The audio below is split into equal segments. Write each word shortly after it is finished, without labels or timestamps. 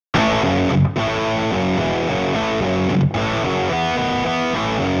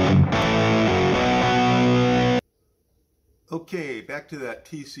Okay, back to that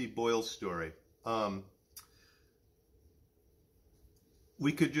TC Boyle story.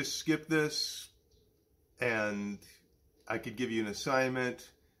 We could just skip this and I could give you an assignment,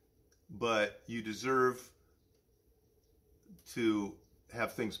 but you deserve to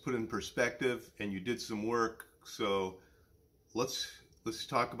have things put in perspective, and you did some work. So let's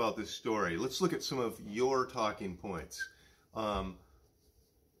talk about this story. Let's look at some of your talking points. And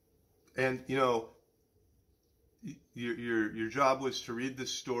you know, your job was to read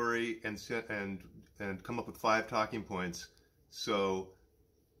this story and come up with 5 talking points. So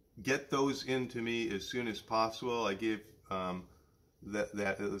get those into me as soon as possible. I gave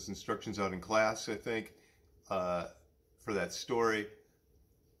those instructions out in class, I think, for that story.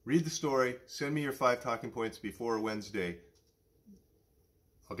 Read the story, send me your 5 talking points before Wednesday.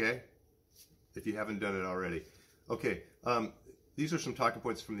 Okay? If you haven't done it already. Okay, these are some talking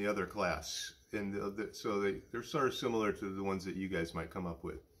points from the other class. And so they're sort of similar to the ones that you guys might come up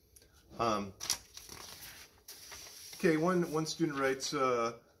with. Okay, one student writes,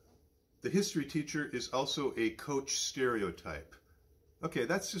 the history teacher is also a coach stereotype. Okay,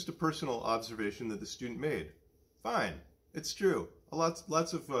 that's just a personal observation that the student made. Fine, it's true.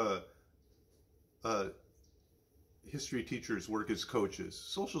 Lots of history teachers work as coaches.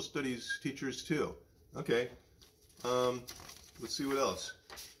 Social studies teachers too. Okay, let's see what else.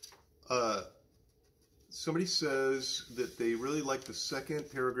 Somebody says that they really like the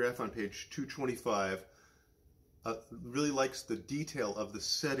second paragraph on page 225. Really likes the detail of the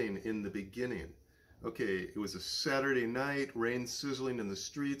setting in the beginning. Okay, it was a Saturday night, rain sizzling in the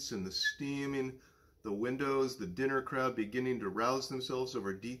streets and the steaming the windows, the dinner crowd beginning to rouse themselves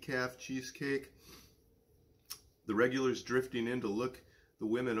over decaf cheesecake, the regulars drifting in to look the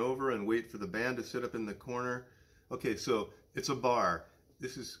women over and wait for the band to sit up in the corner. Okay, so it's a bar.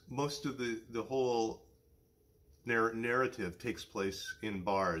 This is most of the whole narrative takes place in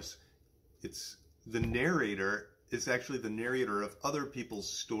bars. It's the narrator is actually the narrator of other people's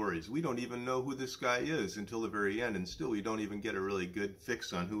stories. We don't even know who this guy is until the very end, and still we don't even get a really good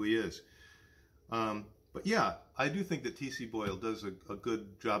fix on who he is. But yeah, I do think that TC Boyle does a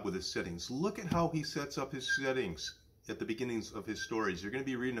good job with his settings. Look at how he sets up his settings at the beginnings of his stories. You're going to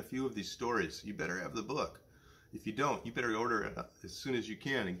be reading a few of these stories. You better have the book. If you don't, you better order it as soon as you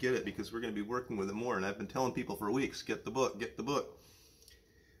can and get it, because we're going to be working with it more. And I've been telling people for weeks, get the book, get the book.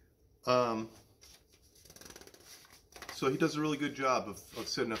 So he does a really good job of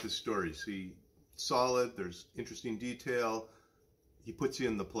setting up his stories. He's solid, there's interesting detail, he puts you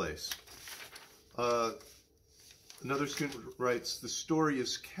in the place. Another student writes, the story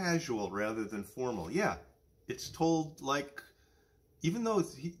is casual rather than formal. Yeah, it's told like, even though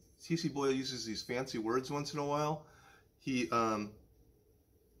T.C. Boyle uses these fancy words once in a while,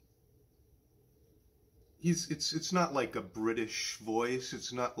 it's not like a British voice.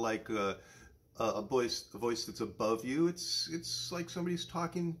 It's not like a voice that's above you. It's like somebody's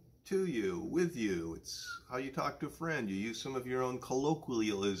talking to you, with you. It's how you talk to a friend. You use some of your own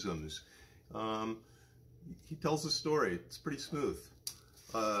colloquialisms. He tells the story. It's pretty smooth.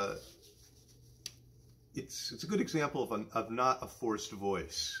 It's a good example of not a forced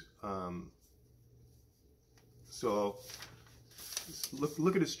voice. So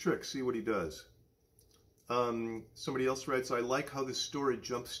look at his trick. See what he does. Somebody else writes, I like how this story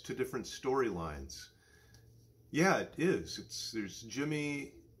jumps to different storylines. Yeah, it is. There's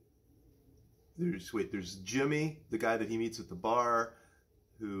Jimmy. There's Jimmy, the guy that he meets at the bar,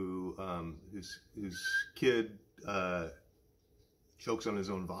 who his kid chokes on his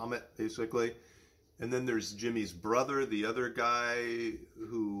own vomit, basically. And then there's Jimmy's brother, the other guy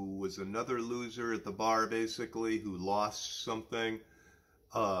who was another loser at the bar, basically, who lost something.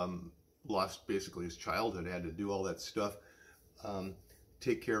 Lost basically his childhood, had to do all that stuff,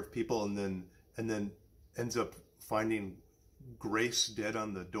 take care of people, and then ends up finding Grace dead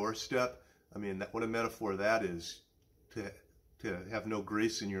on the doorstep. I mean, what a metaphor that is, to have no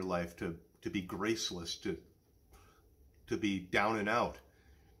grace in your life, to be graceless, to be down and out,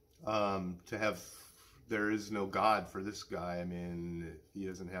 to have, there is no God for this guy. I mean, he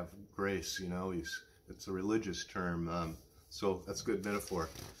doesn't have grace, you know, it's a religious term, so that's a good metaphor.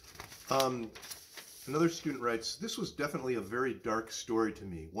 Another student writes, this was definitely a very dark story to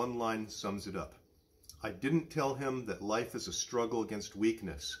me. One line sums it up. I didn't tell him that life is a struggle against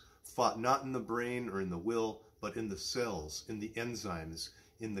weakness, fought not in the brain or in the will, but in the cells, in the enzymes,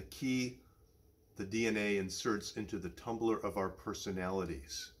 in the key the DNA inserts into the tumbler of our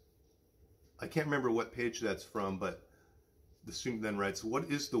personalities. I can't remember what page that's from, but the student then writes,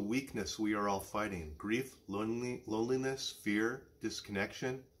 what is the weakness we are all fighting? Grief, loneliness, fear,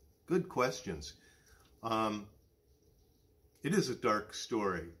 disconnection? Good questions. It is a dark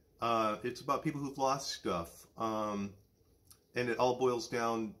story. It's about people who've lost stuff, and it all boils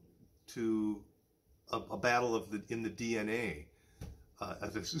down to a battle in the DNA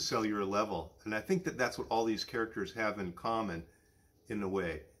at a cellular level. And I think that that's what all these characters have in common, in a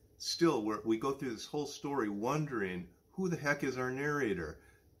way. Still, we go through this whole story wondering who the heck is our narrator,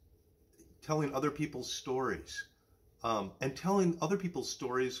 telling other people's stories, and telling other people's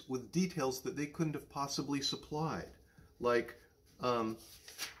stories with details that they couldn't have possibly supplied. Like, it's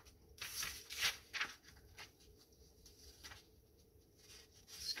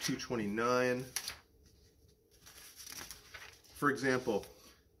 229. For example,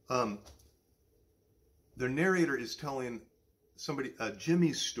 the narrator is telling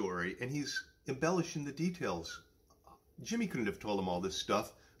Jimmy's story, and he's embellishing the details. Jimmy couldn't have told him all this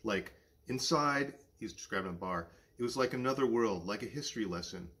stuff. Like, inside, he's describing a bar. It was like another world, like a history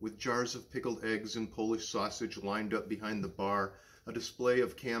lesson, with jars of pickled eggs and Polish sausage lined up behind the bar, a display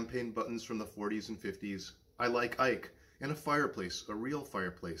of campaign buttons from the 40s and 50s, I Like Ike, and a fireplace, a real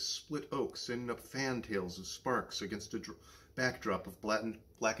fireplace, split oak, sending up fantails of sparks against a backdrop of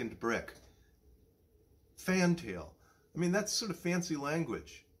blackened brick. Fantail. I mean, that's sort of fancy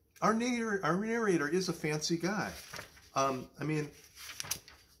language. Our narrator is a fancy guy. I mean,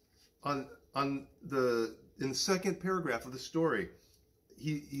 in the second paragraph of the story,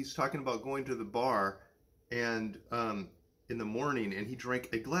 he's talking about going to the bar and in the morning, and he drank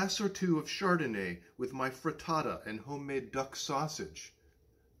a glass or two of Chardonnay with my frittata and homemade duck sausage.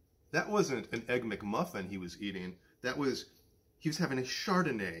 That wasn't an Egg McMuffin he was eating. He was having a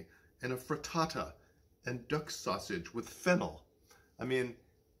Chardonnay and a frittata and duck sausage with fennel. I mean,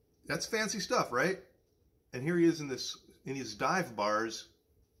 that's fancy stuff, right? And here he is in these dive bars,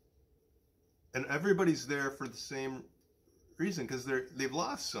 and everybody's there for the same reason, because they've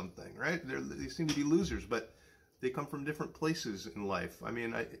lost something, right? They seem to be losers, but they come from different places in life. I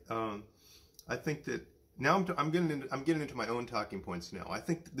mean, I think that now I'm getting into my own talking points now. I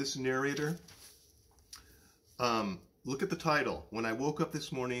think that this narrator, look at the title. When I woke up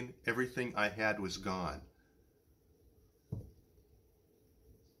this morning, everything I had was gone.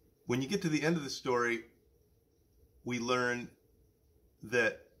 When you get to the end of the story, we learn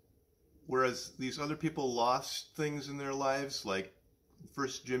that whereas these other people lost things in their lives, like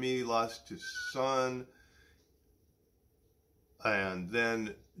first Jimmy lost his son, and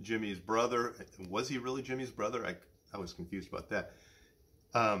then Jimmy's brother. Was he really Jimmy's brother? I was confused about that.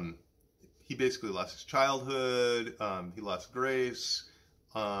 He basically lost his childhood. He lost Grace.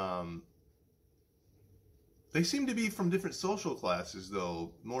 They seem to be from different social classes,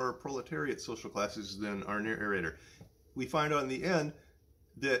 though, more proletariat social classes than our narrator. We find out in the end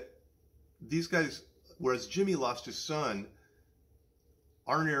that these guys, whereas Jimmy lost his son,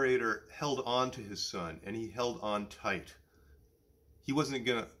 our narrator held on to his son, and he held on tight.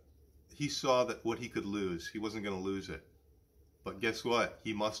 He saw that what he could lose, he wasn't going to lose it. But guess what?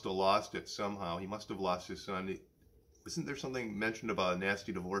 He must have lost it somehow. He must have lost his son. Isn't there something mentioned about a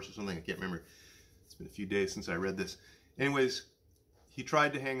nasty divorce or something? I can't remember. It's been a few days since I read this. Anyways, he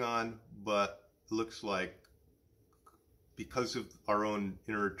tried to hang on, but it looks like because of our own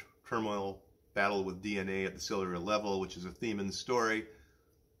inner turmoil battle with DNA at the cellular level, which is a theme in the story,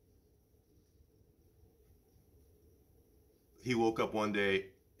 he woke up one day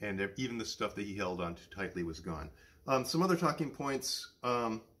and even the stuff that he held on too tightly was gone. Some other talking points.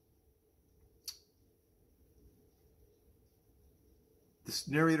 This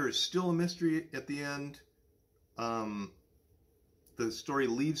narrator is still a mystery at the end. The story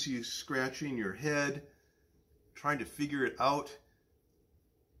leaves you scratching your head, trying to figure it out.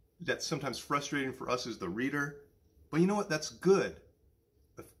 That's sometimes frustrating for us as the reader. But you know what? That's good.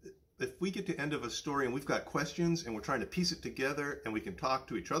 If we get to the end of a story and we've got questions and we're trying to piece it together and we can talk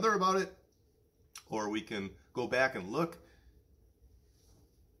to each other about it, or we can go back and look,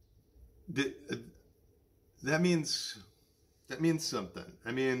 that means something.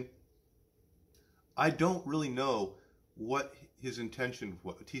 I mean, I don't really know what his intention,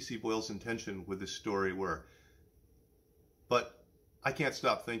 what TC Boyle's intention with this story were, but I can't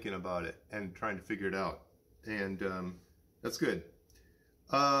stop thinking about it and trying to figure it out, and that's good.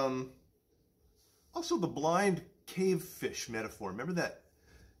 Also, the blind cavefish metaphor. Remember that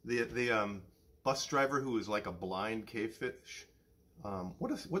the bus driver who was like a blind cavefish?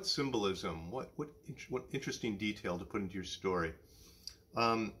 What symbolism? What interesting detail to put into your story.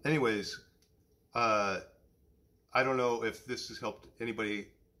 Anyways, I don't know if this has helped anybody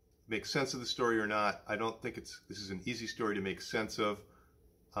make sense of the story or not. I don't think this is an easy story to make sense of.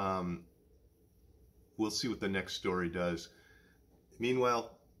 We'll see what the next story does.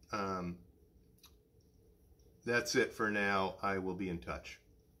 Meanwhile, That's it for now. I will be in touch.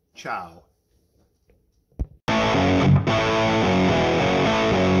 Ciao.